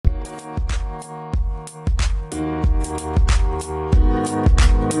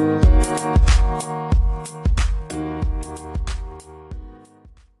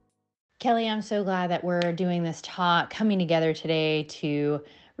Kelly, I'm so glad that we're doing this talk, coming together today to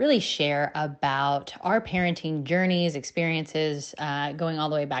really share about our parenting journeys, experiences, going all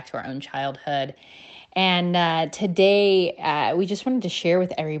the way back to our own childhood. And today, we just wanted to share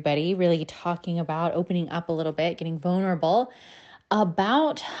with everybody, really talking about opening up a little bit, getting vulnerable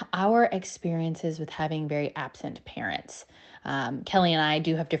about our experiences with having very absent parents. Kelly and I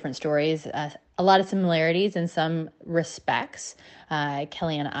do have different stories, a lot of similarities in some respects.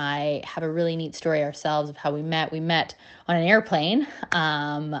 Kelly and I have a really neat story ourselves of how we met. We met on an airplane.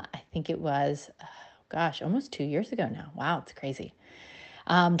 I think it was, almost 2 years ago now. Wow, it's crazy.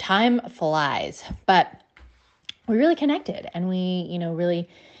 Time flies, but we really connected, and we, really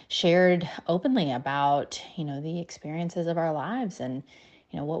shared openly about, the experiences of our lives and,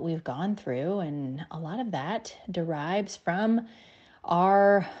 what we've gone through. And a lot of that derives from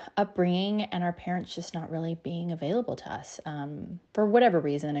our upbringing and our parents just not really being available to us for whatever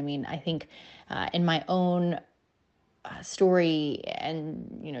reason. I mean, I think in my own story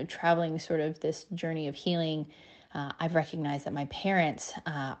and, traveling sort of this journey of healing, I've recognized that my parents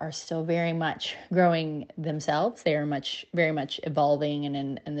are still very much growing themselves. They are very much evolving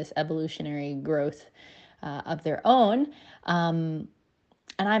and in this evolutionary growth of their own.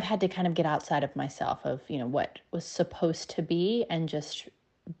 And I've had to kind of get outside of myself of, what was supposed to be and just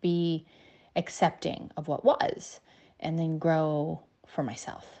be accepting of what was and then grow for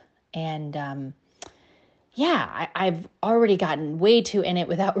myself. And I've already gotten way too in it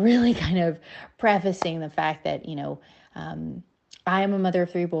without really kind of prefacing the fact that, I am a mother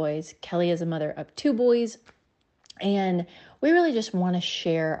of 3 boys. Kelly is a mother of 2 boys. And we really just want to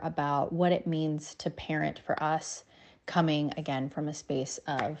share about what it means to parent for us, coming again from a space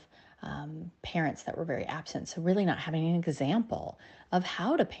of parents that were very absent. So really not having an example of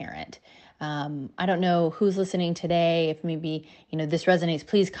how to parent. I don't know who's listening today. If maybe, this resonates,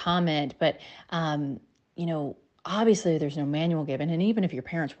 please comment. But, obviously there's no manual given. And even if your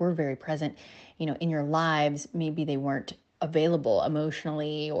parents were very present, in your lives, maybe they weren't available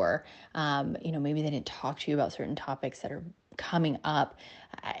emotionally, or, maybe they didn't talk to you about certain topics that are coming up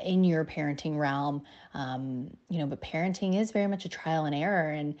in your parenting realm. But parenting is very much a trial and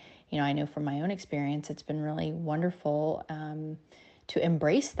error. And, I know from my own experience, it's been really wonderful to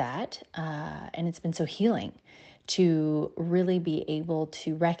embrace that. And it's been so healing to really be able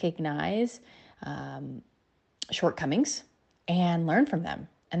to recognize shortcomings and learn from them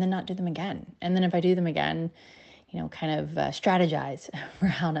and then not do them again. And then if I do them again, kind of strategize for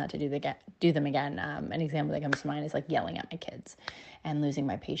how not to do them again. An example that comes to mind is like yelling at my kids and losing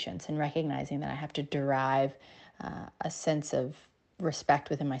my patience and recognizing that I have to derive a sense of respect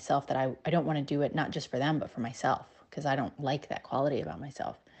within myself, that I don't want to do it not just for them, but for myself, because I don't like that quality about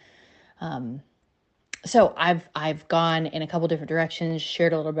myself. So I've gone in a couple different directions,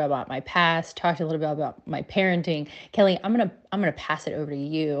 shared a little bit about my past, talked a little bit about my parenting. Kelly, I'm gonna pass it over to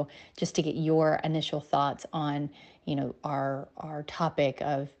you just to get your initial thoughts on, our topic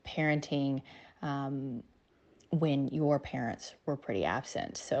of parenting when your parents were pretty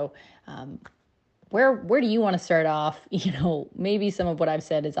absent. So where do you want to start off? Maybe some of what I've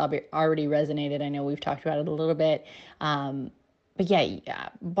said has already resonated. I know we've talked about it a little bit. But yeah,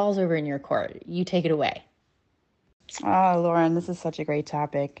 ball's over in your court. You take it away. Oh, Lauren, this is such a great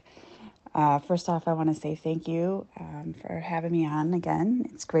topic. First off, I want to say thank you for having me on again.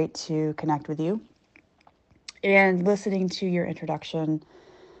 It's great to connect with you. And listening to your introduction,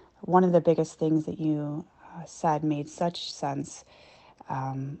 one of the biggest things that you said made such sense.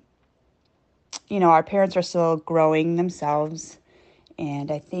 Our parents are still growing themselves.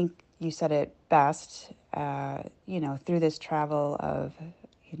 And I think you said it best, through this travel of,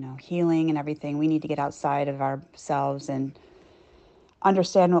 healing and everything, we need to get outside of ourselves and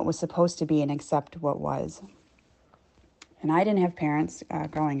understand what was supposed to be and accept what was. And I didn't have parents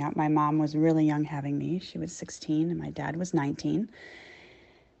growing up. My mom was really young having me. She was 16 and my dad was 19.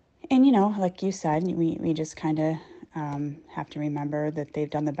 And, like you said, we just kind of have to remember that they've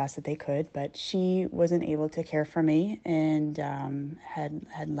done the best that they could. But she wasn't able to care for me and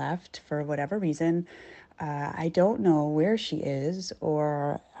had left for whatever reason. I don't know where she is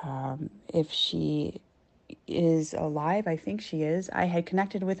or if she is alive. I think she is. I had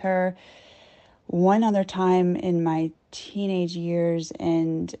connected with her one other time in my teenage years,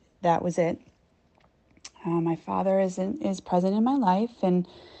 and that was it. My father is present in my life, and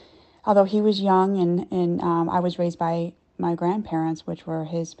although he was young, and I was raised by my grandparents, which were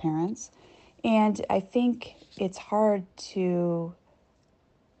his parents, and I think it's hard to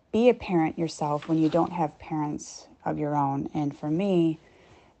be a parent yourself when you don't have parents of your own. And for me,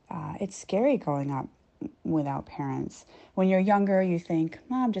 it's scary growing up without parents. When you're younger, you think,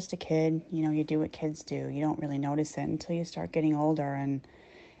 oh, I'm just a kid. You do what kids do. You don't really notice it until you start getting older and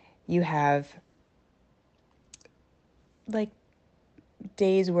you have like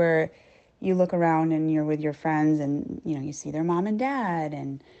days where you look around and you're with your friends and you see their mom and dad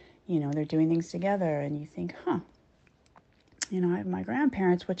and they're doing things together and you think, huh, I have my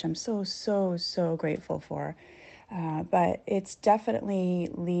grandparents, which I'm so so so grateful for, but it's definitely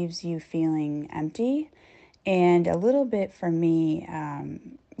leaves you feeling empty and a little bit for me,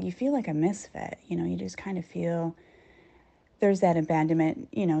 you feel like a misfit. You just kind of feel there's that abandonment,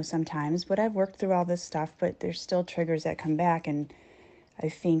 sometimes, but I've worked through all this stuff, but there's still triggers that come back. And I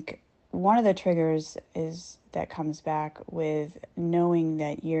think one of the triggers is that comes back with knowing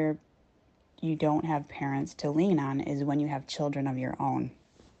that you don't have parents to lean on is when you have children of your own.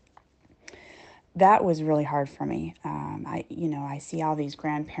 That was really hard for me. I see all these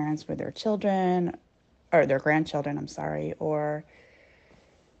grandparents with their children or their grandchildren, I'm sorry, or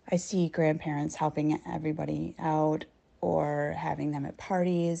I see grandparents helping everybody out or having them at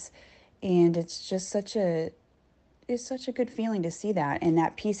parties, and it's such a good feeling to see that, and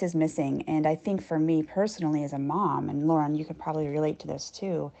that piece is missing. And I think for me personally as a mom, and Lauren, you could probably relate to this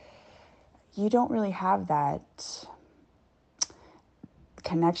too, you don't really have that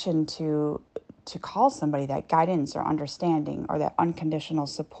connection to call somebody, that guidance or understanding or that unconditional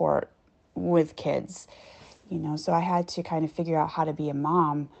support with kids. So I had to kind of figure out how to be a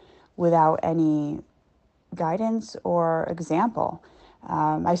mom without any guidance or example.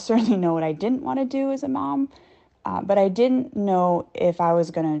 I certainly know what I didn't want to do as a mom, but I didn't know if I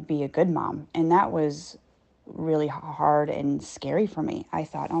was going to be a good mom. And that was really hard and scary for me. I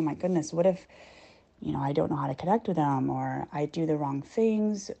thought, oh my goodness, what if, I don't know how to connect with them or I do the wrong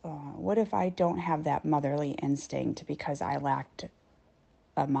things? What if I don't have that motherly instinct because I lacked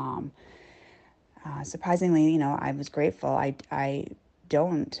a mom? Surprisingly, I was grateful. I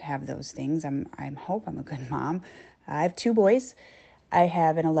don't have those things. I hope I'm a good mom. I have two boys. I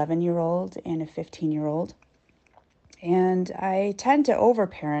have an 11-year-old and a 15-year-old. And I tend to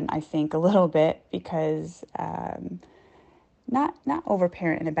overparent, I think, a little bit because not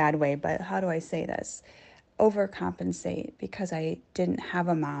overparent in a bad way, but how do I say this? Overcompensate because I didn't have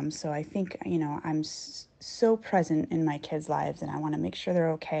a mom. So I think, I'm so present in my kids' lives and I want to make sure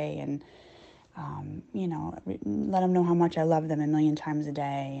they're okay and let them know how much I love them a million times a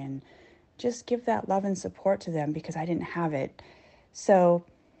day and just give that love and support to them because I didn't have it. So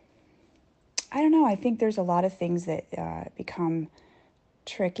I don't know. I think there's a lot of things that become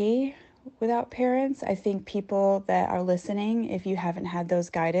tricky without parents. I think people that are listening, if you haven't had those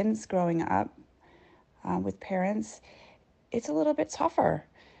guidance growing up with parents, it's a little bit tougher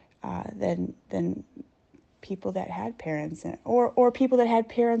than people that had parents or people that had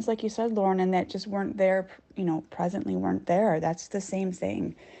parents like you said, Lauren, and that just weren't there, presently weren't there. That's the same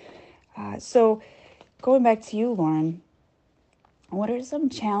thing. So going back to you, Lauren, what are some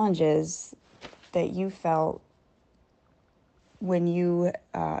challenges that you felt when you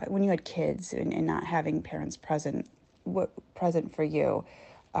had kids and not having parents present, what present for you,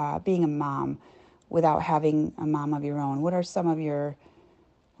 being a mom without having a mom of your own? What are some of your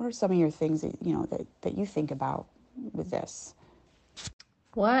things that that you think about with this?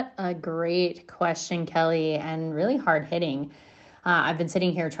 What a great question, Kelly, and really hard hitting. I've been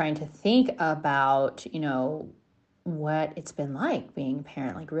sitting here trying to think about, what it's been like being a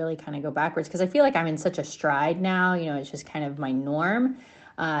parent, like really kind of go backwards because I feel like I'm in such a stride now, it's just kind of my norm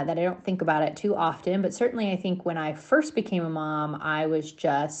that I don't think about it too often. But certainly, I think when I first became a mom, I was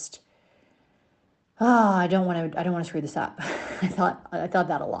just, oh, I don't want to screw this up. I thought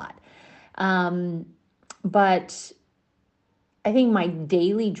that a lot. Um, but I think my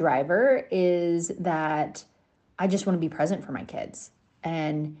daily driver is that I just want to be present for my kids.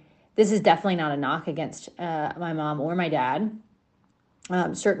 And this is definitely not a knock against my mom or my dad.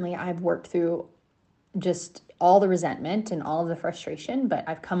 Certainly, I've worked through just all the resentment and all of the frustration, but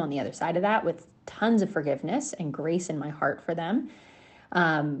I've come on the other side of that with tons of forgiveness and grace in my heart for them.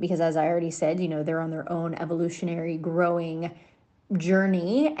 Because as I already said, they're on their own evolutionary growing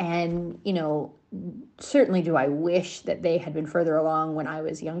journey. And, certainly do I wish that they had been further along when I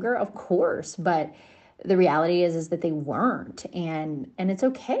was younger, of course, but the reality is that they weren't. And it's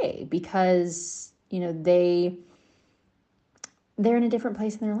okay because, they're in a different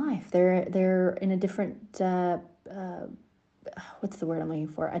place in their life. They're in a different what's the word I'm looking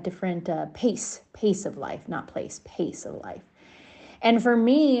for? A different pace of life, not place, pace of life. And for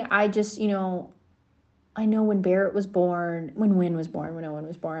me, I just, I know when Barrett was born, when Wynn was born, when Owen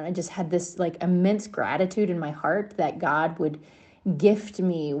was born, I just had this like immense gratitude in my heart that God would gift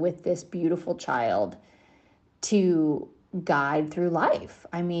me with this beautiful child to guide through life.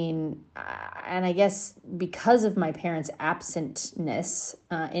 I mean, and I guess because of my parents' absentness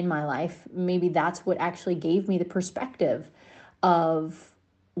in my life, maybe that's what actually gave me the perspective of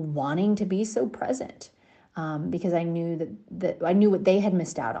wanting to be so present. Because I knew that I knew what they had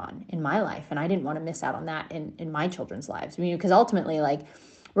missed out on in my life, and I didn't want to miss out on that in my children's lives. I mean, because ultimately, like,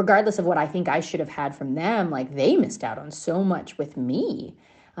 regardless of what I think I should have had from them, like, they missed out on so much with me.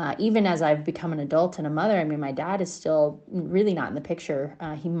 Even as I've become an adult and a mother, I mean, my dad is still really not in the picture.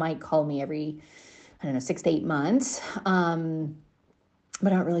 He might call me every, I don't know, 6 to 8 months. But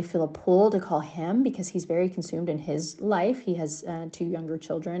I don't really feel a pull to call him because he's very consumed in his life. He has two younger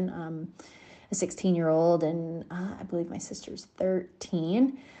children, a 16-year-old and I believe my sister's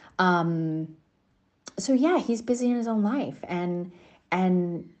 13. So yeah, he's busy in his own life. And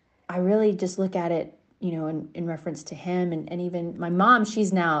I really just look at it, in reference to him, and even my mom.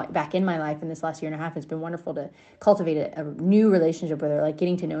 She's now back in my life in this last year and a half. It's been wonderful to cultivate a new relationship with her, like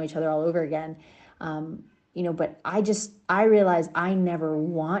getting to know each other all over again. But I realize I never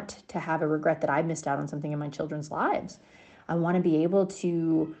want to have a regret that I missed out on something in my children's lives. I want to be able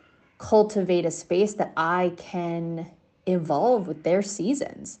to cultivate a space that I can evolve with their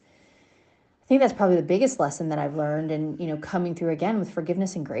seasons. I think that's probably the biggest lesson that I've learned, and coming through again with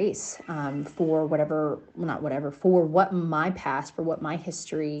forgiveness and grace, for for what my past, for what my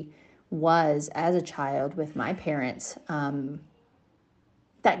history was as a child with my parents.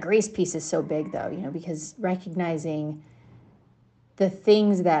 That grace piece is so big, though, because recognizing the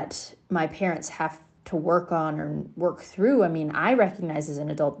things that my parents have to work on or work through. I mean, I recognize as an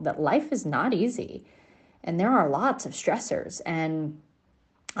adult that life is not easy, and there are lots of stressors. And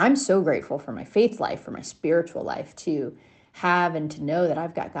I'm so grateful for my faith life, for my spiritual life, to have and to know that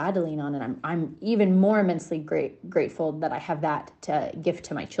I've got God to lean on. And I'm even more immensely grateful that I have that to gift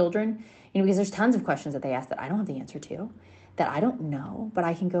to my children, because there's tons of questions that they ask that I don't have the answer to, that I don't know, but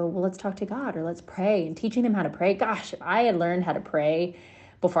I can go, well, let's talk to God, or let's pray. And teaching them how to pray. Gosh, if I had learned how to pray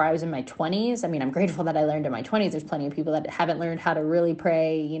before I was in my 20s, I mean, I'm grateful that I learned in my 20s. There's plenty of people that haven't learned how to really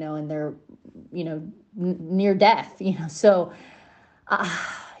pray, and they're, near death, So,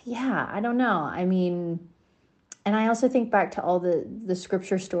 yeah, I don't know. I mean, and I also think back to all the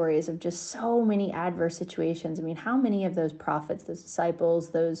scripture stories of just so many adverse situations. I mean, how many of those prophets, those disciples,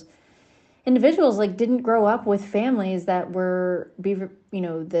 those individuals, like, didn't grow up with families that were beaver,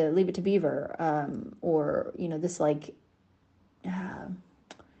 the Leave It to Beaver, or this, like,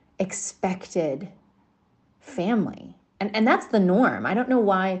 expected family. And that's the norm. I don't know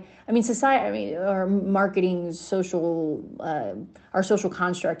why. I mean, society, our marketing, our social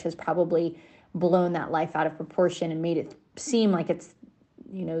construct has probably blown that life out of proportion and made it seem like it's,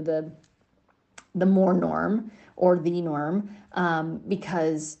 the more norm or the norm,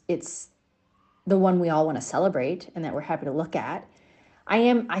 because it's the one we all want to celebrate and that we're happy to look at.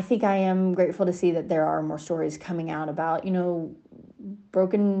 I think I am grateful to see that there are more stories coming out about,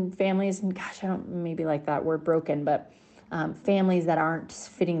 broken families. And gosh, I don't maybe like that word broken, but families that aren't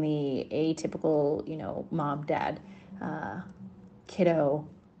fitting the atypical, mom, dad, kiddo,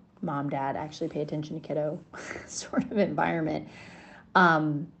 mom, dad, actually pay attention to kiddo sort of environment.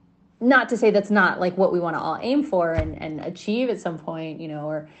 Not to say that's not like what we want to all aim for and achieve at some point,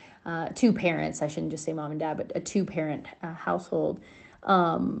 or two parents. I shouldn't just say mom and dad, but a two-parent household.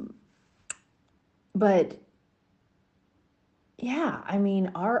 But yeah, I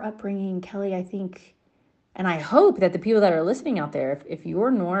mean, our upbringing, Kelly, I think, and I hope that the people that are listening out there, if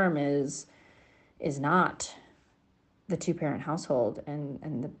your norm is not the two-parent household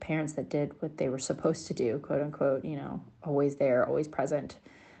and the parents that did what they were supposed to do, quote unquote, always there, always present,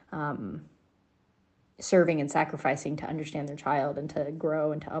 serving and sacrificing to understand their child and to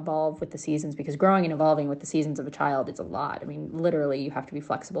grow and to evolve with the seasons, because growing and evolving with the seasons of a child, it's a lot. I mean, literally, you have to be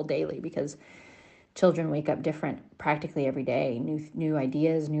flexible daily because children wake up different practically every day. New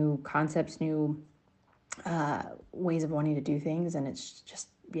ideas, new concepts, new ways of wanting to do things. And it's just,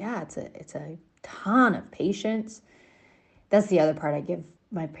 yeah, it's a ton of patience. That's the other part I give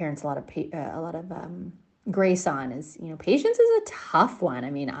my parents a lot of grace on is, patience is a tough one.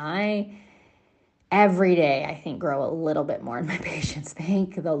 I mean, every day, I think, grow a little bit more in my patience.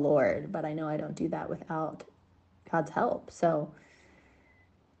 Thank the Lord. But I know I don't do that without God's help. So,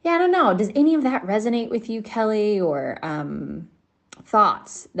 yeah, I don't know. Does any of that resonate with you, Kelly, or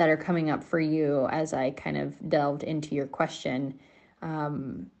thoughts that are coming up for you as I kind of delved into your question?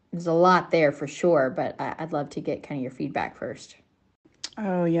 There's a lot there for sure, but I'd love to get kind of your feedback first.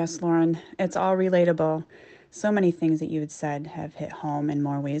 Oh, yes, Lauren. It's all relatable. So many things that you had said have hit home in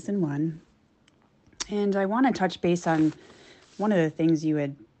more ways than one. And I want to touch base on one of the things you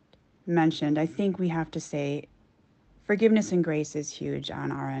had mentioned. I think we have to say forgiveness and grace is huge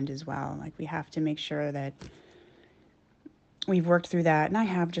on our end as well. Like, we have to make sure that we've worked through that. And I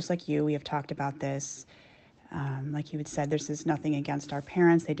have, just like you, we have talked about this. Like you had said, this is nothing against our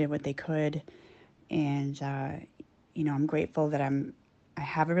parents. They did what they could. And, I'm grateful that I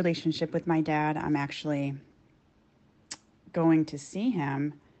have a relationship with my dad. I'm actually going to see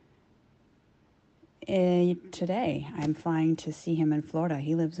him today. I'm flying to see him in Florida.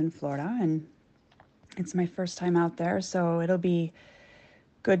 He lives in Florida, and it's my first time out there, so it'll be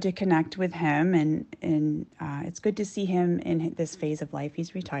good to connect with him, and it's good to see him in this phase of life.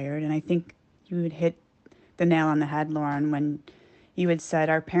 He's retired, and I think you would hit the nail on the head, Lauren, when you had said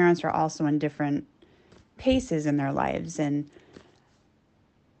our parents are also in different paces in their lives. And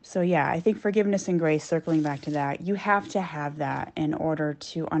so, yeah, I think forgiveness and grace, circling back to that, you have to have that in order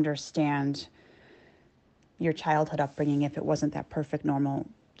to understand your childhood upbringing if it wasn't that perfect, normal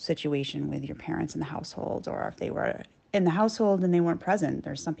situation with your parents in the household, or if they were in the household and they weren't present.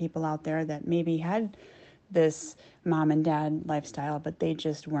 There's some people out there that maybe had this mom and dad lifestyle, but they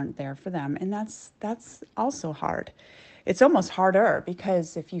just weren't there for them. And that's also hard. It's almost harder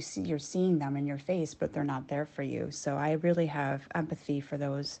because if you're seeing them in your face, but they're not there for you. So I really have empathy for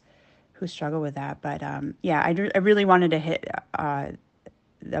those who struggle with that. But yeah, I really wanted to hit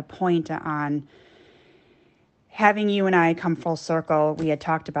the point on having you and I come full circle. We had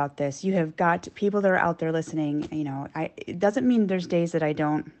talked about this. You have got people that are out there listening. It doesn't mean there's days that I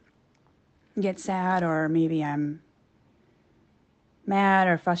don't get sad, or maybe I'm mad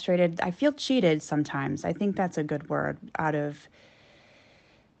or frustrated. I feel cheated sometimes. I think that's a good word out of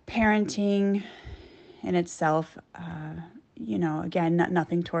parenting in itself. Again,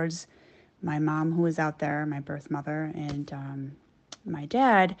 nothing towards my mom who was out there, my birth mother, and my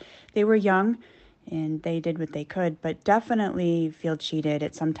dad. They were young and they did what they could, but definitely feel cheated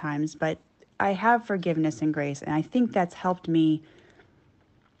at sometimes. But I have forgiveness and grace, and I think that's helped me,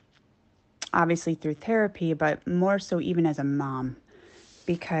 obviously through therapy, but more so even as a mom,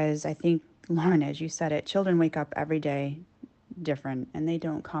 because I think, Lauren, as you said it, children wake up every day different, and they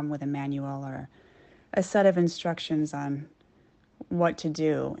don't come with a manual or a set of instructions on what to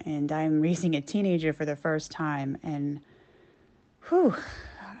do. And I'm raising a teenager for the first time, and whew,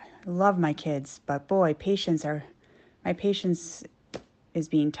 I love my kids, but boy, my patience is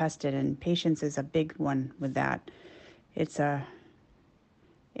being tested, and patience is a big one with that. It's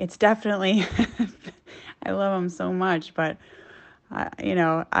definitely, I love them so much, but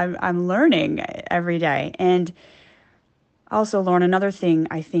I'm learning every day. And also, Lauren, another thing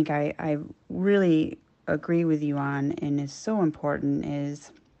I think I really agree with you on and is so important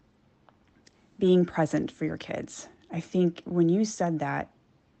is being present for your kids. I think when you said that,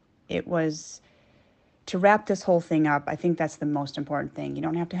 it was to wrap this whole thing up. I think that's the most important thing. You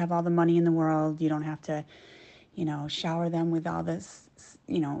don't have to have all the money in the world. You don't have to, shower them with all this,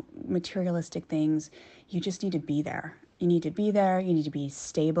 materialistic things. You just need to be there. You need to be there. You need to be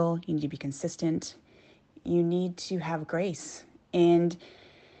stable. You need to be consistent. You need to have grace. And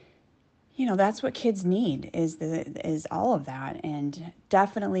that's what kids need, is all of that. And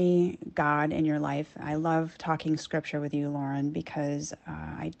definitely God in your life. I love talking scripture with you, Lauren, because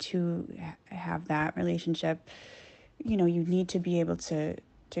I too have that relationship. You need to be able to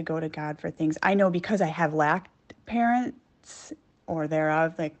go to God for things. I know, because I have lacked parents or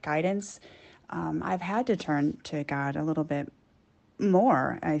thereof, like guidance, I've had to turn to God a little bit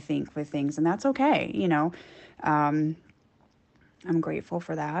more, I think, with things, and that's okay. I'm grateful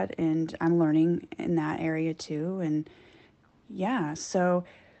for that, and I'm learning in that area too. And yeah, so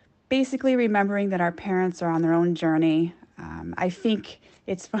basically remembering that our parents are on their own journey. I think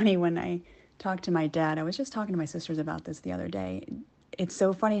it's funny when I talk to my dad. I was just talking to my sisters about this the other day. It's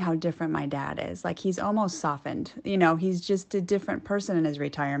so funny how different my dad is. Like, he's almost softened. He's just a different person in his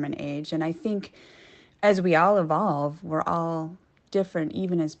retirement age. And I think as we all evolve, we're all different,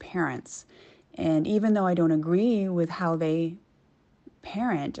 even as parents. And even though I don't agree with how they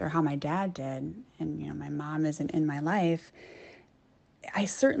parent or how my dad did, and my mom isn't in my life, I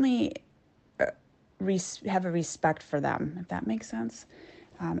certainly have a respect for them, if that makes sense.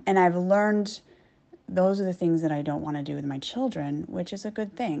 And I've learned those are the things that I don't want to do with my children, which is a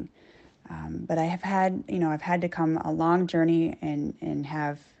good thing. But I have had, I've had to come a long journey and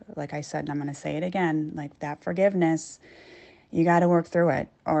have, like I said, and I'm going to say it again, like that forgiveness, you got to work through it,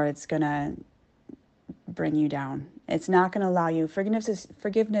 or it's going to bring you down. It's not going to allow you.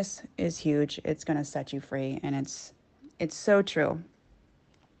 Forgiveness is huge. It's going to set you free, and it's so true.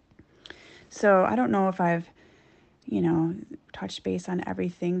 So I don't know if I've, touched base on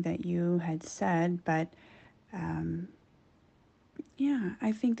everything that you had said, but yeah,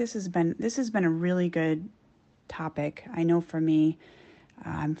 I think this has been a really good topic. I know for me,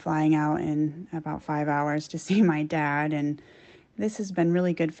 I'm flying out in about 5 hours to see my dad, and this has been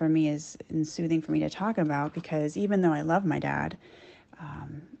really good for me and soothing for me to talk about, because even though I love my dad,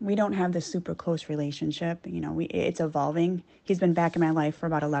 we don't have this super close relationship. It's evolving. He's been back in my life for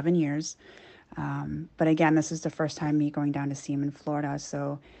about 11 years. But again, this is the first time me going down to see him in Florida.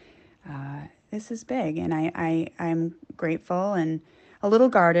 So this is big. And I'm grateful and a little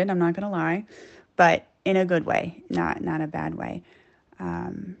guarded, I'm not going to lie, but in a good way, not a bad way.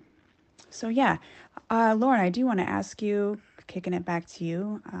 So yeah, Lauren, I do want to ask you, kicking it back to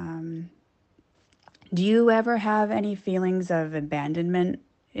you, do you ever have any feelings of abandonment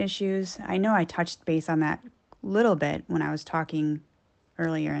issues? I know I touched base on that a little bit when I was talking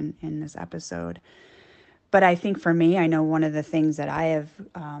earlier in this episode. But I think for me, I know one of the things that I have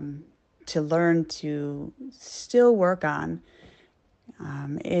to learn to still work on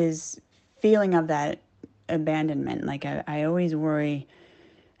is feeling of that abandonment. Like I always worry.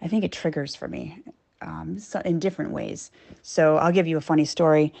 I think it triggers for me so in different ways. So I'll give you a funny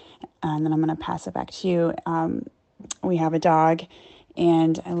story, and then I'm going to pass it back to you. We have a dog,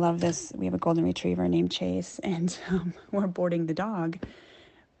 and I love this. We have a golden retriever named Chase, and we're boarding the dog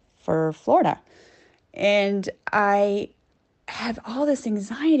for Florida. And I have all this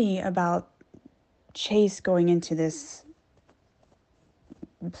anxiety about Chase going into this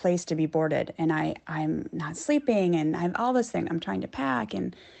place to be boarded, and I'm not sleeping, and I have all this thing. I'm trying to pack,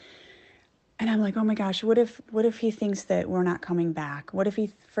 and I'm like, oh my gosh, what if he thinks that we're not coming back? What if he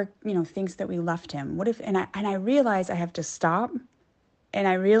thinks that we left him? What if and I realize I have to stop, and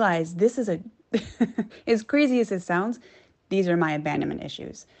I realize this is as crazy as it sounds, these are my abandonment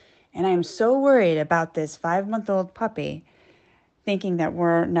issues. And I am so worried about this 5-month-old puppy thinking that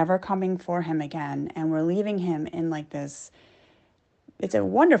we're never coming for him again, and we're leaving him in like this. It's a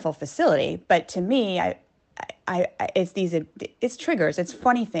wonderful facility, but to me, it's triggers, it's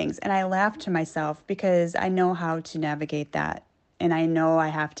funny things, and I laugh to myself because I know how to navigate that, and I know I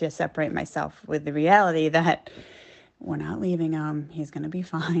have to separate myself with the reality that we're not leaving him. He's gonna be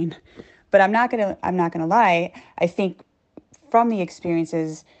fine. But I'm not gonna lie. I think from the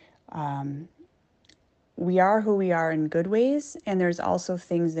experiences, we are who we are in good ways, and there's also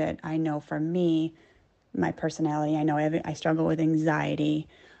things that I know for me, my personality. I know I struggle with anxiety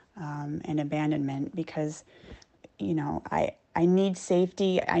and abandonment because, I need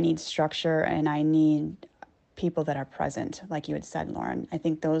safety, I need structure, and I need people that are present, like you had said, Lauren. I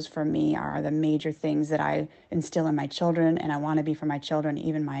think those for me are the major things that I instill in my children, and I want to be for my children,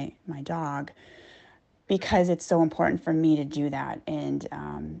 even my dog, because it's so important for me to do that. And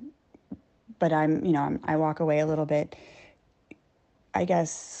but I walk away a little bit, I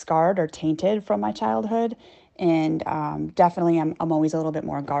guess, scarred or tainted from my childhood. And definitely I'm always a little bit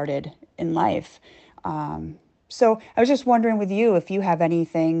more guarded in life. So I was just wondering with you if you have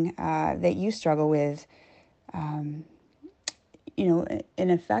anything that you struggle with, in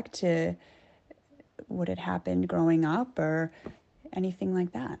effect to what had happened growing up or anything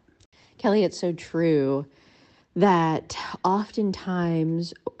like that. Kelly, it's so true that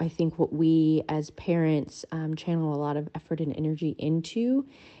oftentimes I think what we as parents channel a lot of effort and energy into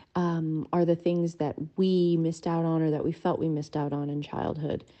are the things that we missed out on or that we felt we missed out on in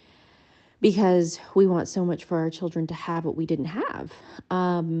childhood, because we want so much for our children to have what we didn't have.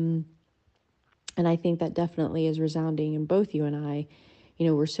 And I think that definitely is resounding in both you and I.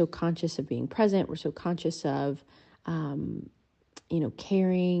 We're so conscious of being present. We're so conscious of,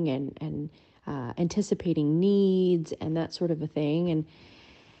 caring and anticipating needs and that sort of a thing. And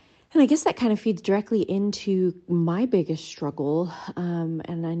I guess that kind of feeds directly into my biggest struggle.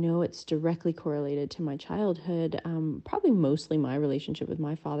 And I know it's directly correlated to my childhood, probably mostly my relationship with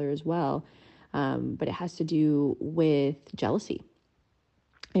my father as well. But it has to do with jealousy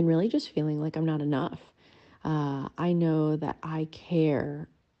and really just feeling like I'm not enough. I know that I care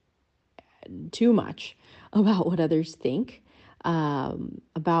too much about what others think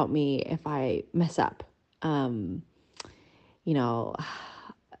about me if I mess up.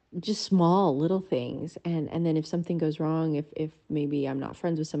 Just small little things. And then if something goes wrong, if maybe I'm not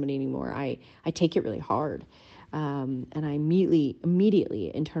friends with somebody anymore, I take it really hard. And I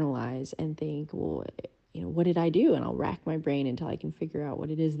immediately internalize and think, well, what did I do? And I'll rack my brain until I can figure out what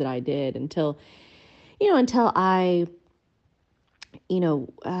it is that I did, until I,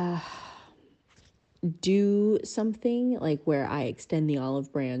 do something like where I extend the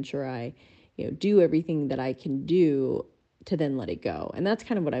olive branch, or I, do everything that I can do to then let it go. And that's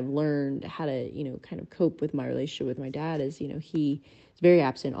kind of what I've learned how to, kind of cope with my relationship with my dad is, he is very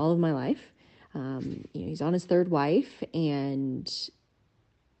absent all of my life. He's on his third wife, and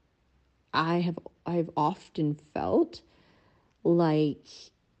I've often felt like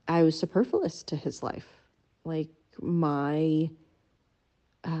I was superfluous to his life. Like my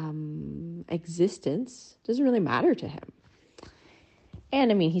existence doesn't really matter to him. And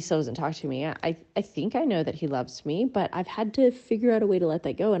I mean, he still doesn't talk to me. I think I know that he loves me, but I've had to figure out a way to let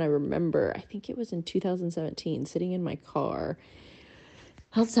that go. And I remember, I think it was in 2017, sitting in my car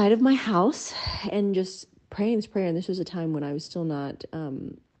outside of my house and just praying this prayer. And this was a time when I was still not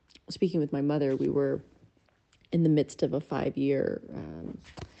speaking with my mother. We were in the midst of a 5-year,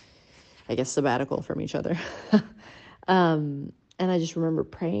 sabbatical from each other. And I just remember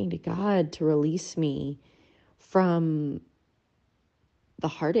praying to God to release me from the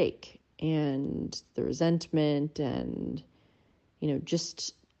heartache and the resentment and,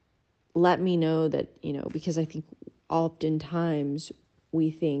 just let me know that, because I think oftentimes we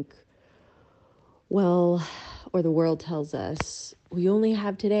think, well, or the world tells us, we only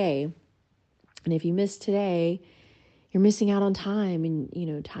have today. And if you miss today, you're missing out on time.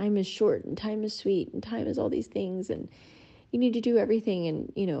 And, time is short and time is sweet and time is all these things. And you need to do everything,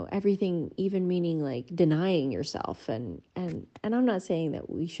 and everything, even meaning like denying yourself, and I'm not saying that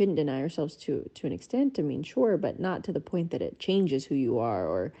we shouldn't deny ourselves to an extent. I mean, sure, but not to the point that it changes who you are,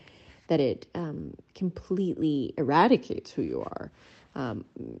 or that it completely eradicates who you are.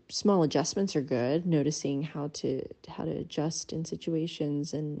 Small adjustments are good. Noticing how to adjust in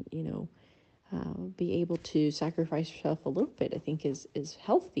situations, and be able to sacrifice yourself a little bit, I think is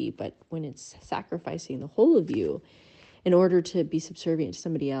healthy. But when it's sacrificing the whole of you in order to be subservient to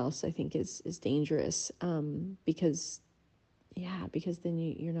somebody else, I think is dangerous, because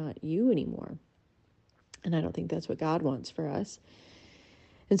then you're not you anymore. And I don't think that's what God wants for us.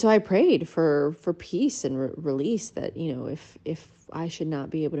 And so I prayed for peace and release, that, if I should not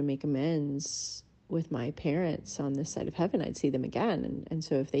be able to make amends with my parents on this side of heaven, I'd see them again. And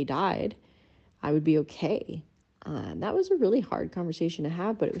so if they died, I would be okay. And that was a really hard conversation to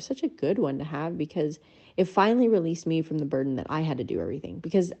have, but it was such a good one to have, because it finally released me from the burden that I had to do everything.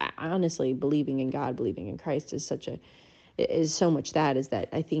 Because honestly, believing in God, believing in Christ is so much that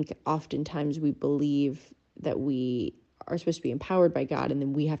I think oftentimes we believe that we are supposed to be empowered by God, and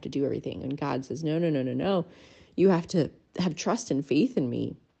then we have to do everything. And God says, no, you have to have trust and faith in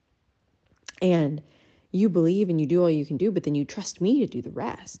me. And you believe and you do all you can do, but then you trust me to do the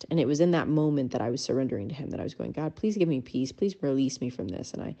rest. And it was in that moment that I was surrendering to him, that I was going, God, please give me peace. Please release me from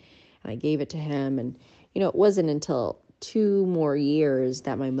this. And I gave it to him. And, it wasn't until 2 more years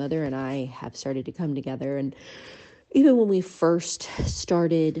that my mother and I have started to come together. And even when we first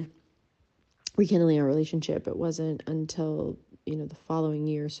started rekindling our relationship, it wasn't until, the following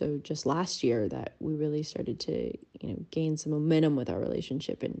year, so just last year, that we really started to, gain some momentum with our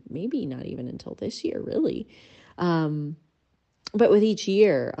relationship, and maybe not even until this year, really. But with each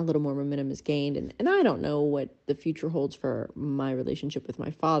year, a little more momentum is gained, and I don't know what the future holds for my relationship with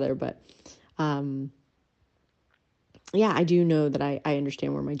my father, but, I do know that I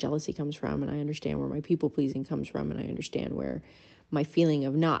understand where my jealousy comes from, and I understand where my people-pleasing comes from, and I understand where my feeling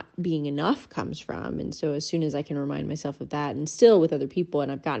of not being enough comes from. And so as soon as I can remind myself of that, and still with other people,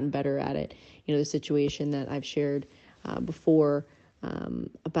 and I've gotten better at it, the situation that I've shared before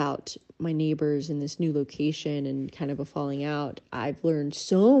about my neighbors in this new location and kind of a falling out, I've learned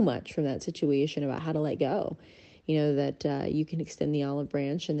so much from that situation about how to let go. That you can extend the olive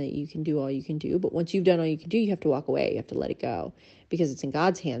branch, and that you can do all you can do. But once you've done all you can do, you have to walk away. You have to let it go, because it's in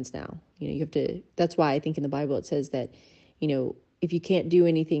God's hands now. You have to, that's why I think in the Bible it says that, if you can't do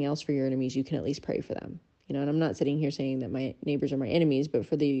anything else for your enemies, you can at least pray for them. And I'm not sitting here saying that my neighbors are my enemies, but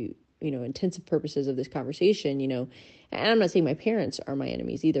for the, intensive purposes of this conversation, and I'm not saying my parents are my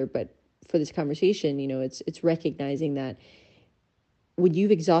enemies either, but for this conversation, it's recognizing that when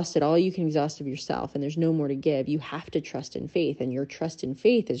you've exhausted all you can exhaust of yourself, and there's no more to give, you have to trust in faith, and your trust in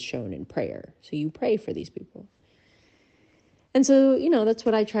faith is shown in prayer. So you pray for these people. And so, that's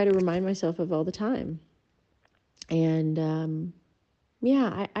what I try to remind myself of all the time. And,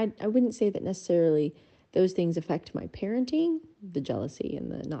 I wouldn't say that necessarily those things affect my parenting, the jealousy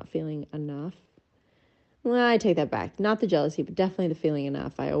and the not feeling enough. Well, I take that back. Not the jealousy, but definitely the feeling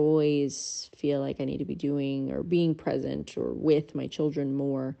enough. I always feel like I need to be doing or being present or with my children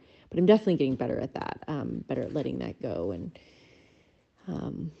more, but I'm definitely getting better at that, better at letting that go.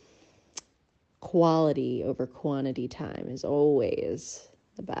 And quality over quantity time is always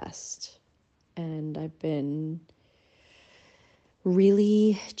the best. And I've been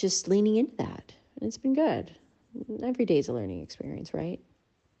really just leaning into that. And it's been good. Every day is a learning experience, right?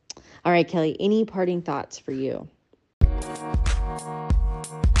 All right, Kelly, any parting thoughts for you?